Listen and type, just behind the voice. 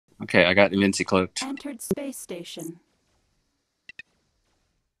Okay, I got Invinci cloaked. Entered space station.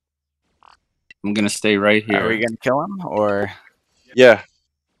 I'm gonna stay right here. Are we gonna kill him or? Yeah.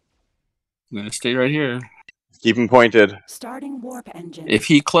 I'm gonna stay right here. Keep him pointed. Starting warp engine. If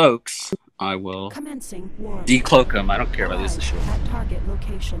he cloaks, I will Commencing warp. decloak him. I don't care about this issue. At target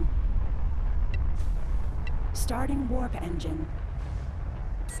location. Starting warp engine.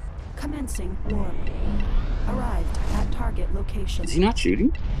 Commencing warp. Arrived at target location. Is he not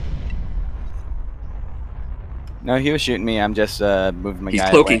shooting? No, he was shooting me. I'm just moving my He's guy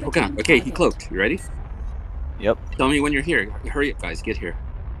cloaking. away. Hold on. Okay, he cloaked. You ready? Yep. Tell me when you're here. Hurry up, guys. Get here.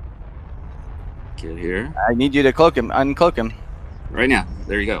 Get here. I need you to cloak him. Uncloak him. Right now.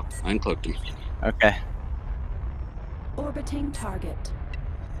 There you go. I uncloaked him. Okay. Orbiting target.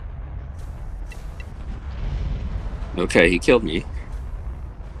 Okay, he killed me.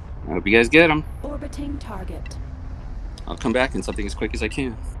 I hope you guys get him. Orbiting target. I'll come back in something as quick as I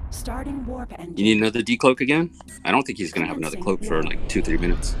can. Starting warp engine. You need another decloak again? I don't think he's gonna have another cloak for like 2-3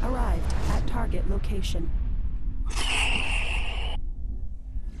 minutes. Arrived at target location.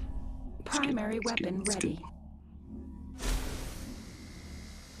 Primary weapon ready.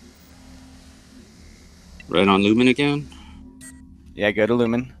 Right on Lumen again? Yeah, go to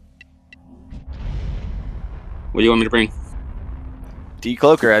Lumen. What do you want me to bring?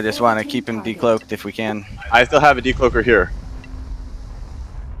 Decloaker. I just want to keep him decloaked if we can. I still have a decloaker here.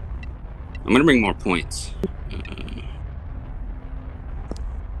 I'm gonna bring more points.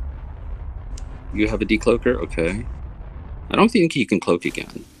 You have a decloaker? Okay. I don't think he can cloak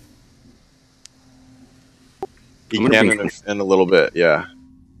again. He can in a little bit, yeah.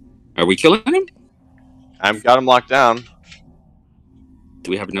 Are we killing him? I've got him locked down.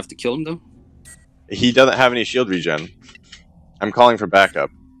 Do we have enough to kill him, though? He doesn't have any shield regen. I'm calling for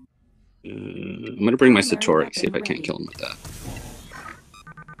backup. I'm going to bring my Satori, see if I can't kill him with that.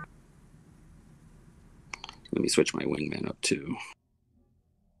 Let me switch my wingman up, too.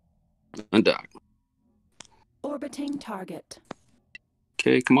 Undock. Orbiting target.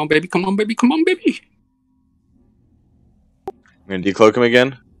 Okay, come on, baby, come on, baby, come on, baby! I'm going to decloak him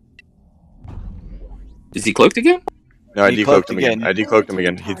again. Is he cloaked again? No, I decloaked him again. I decloaked him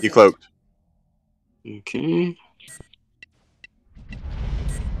again. He's decloaked. Okay.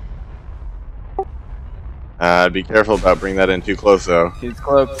 Be careful about bringing that in too close, though. He's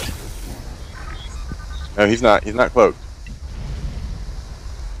cloaked. No, he's not. He's not cloaked.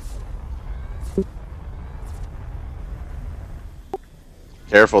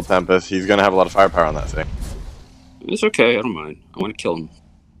 Careful, Tempest. He's gonna have a lot of firepower on that thing. It's okay, I don't mind. I want to kill him.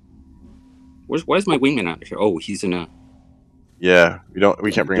 Why is my wingman out of here? Oh, he's in a... Yeah,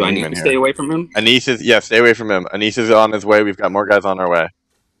 we can't bring Do a I need wingman to here. stay away from him? Anise is... Yeah, stay away from him. Anise is on his way. We've got more guys on our way.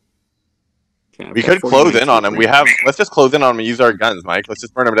 Okay, We could close in on him. Let's just close in on him and use our guns, Mike. Let's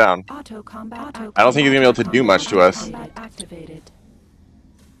just burn him down. Auto combat. I don't think he's gonna be able to do much to us. Activated.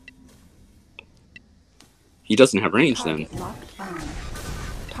 He doesn't have range, then. Target locked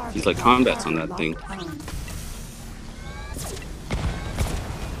on. He's like combats on that thing.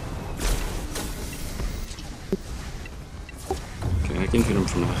 Okay, I can hit him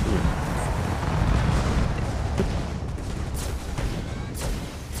from out here.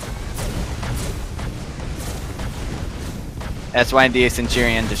 SYND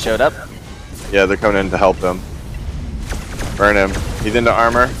Centurion just showed up. Yeah, they're coming in to help him. Burn him. He's into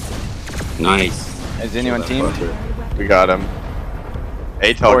armor. Nice. Is anyone teamed? We got him.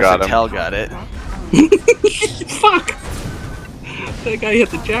 Atel got him. Atel got it. Fuck! That guy hit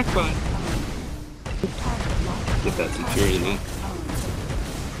the jackpot. Get that Centurion, man.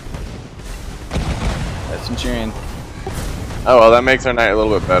 That's Centurion. Oh, well, that makes our night a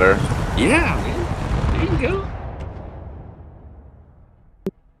little bit better. Yeah, man. There you go.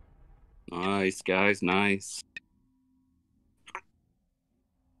 Nice, guys. Nice.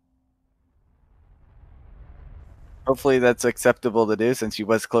 Hopefully that's acceptable to do since he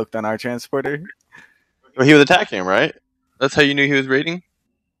was cloaked on our transporter. Well, he was attacking him, right? That's how you knew he was raiding?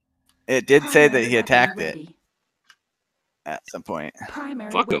 It did say that he attacked it at some point.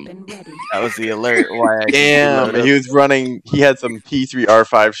 Fuck him. That was the alert. Why I Damn, he was running. He had some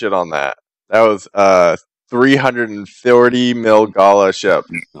P3R5 shit on that. That was 330 mil Gala ship.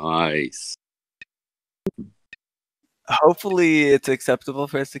 Nice. Hopefully it's acceptable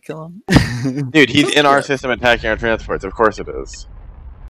for us to kill him. Dude, he's in our system attacking our transports. Of course it is.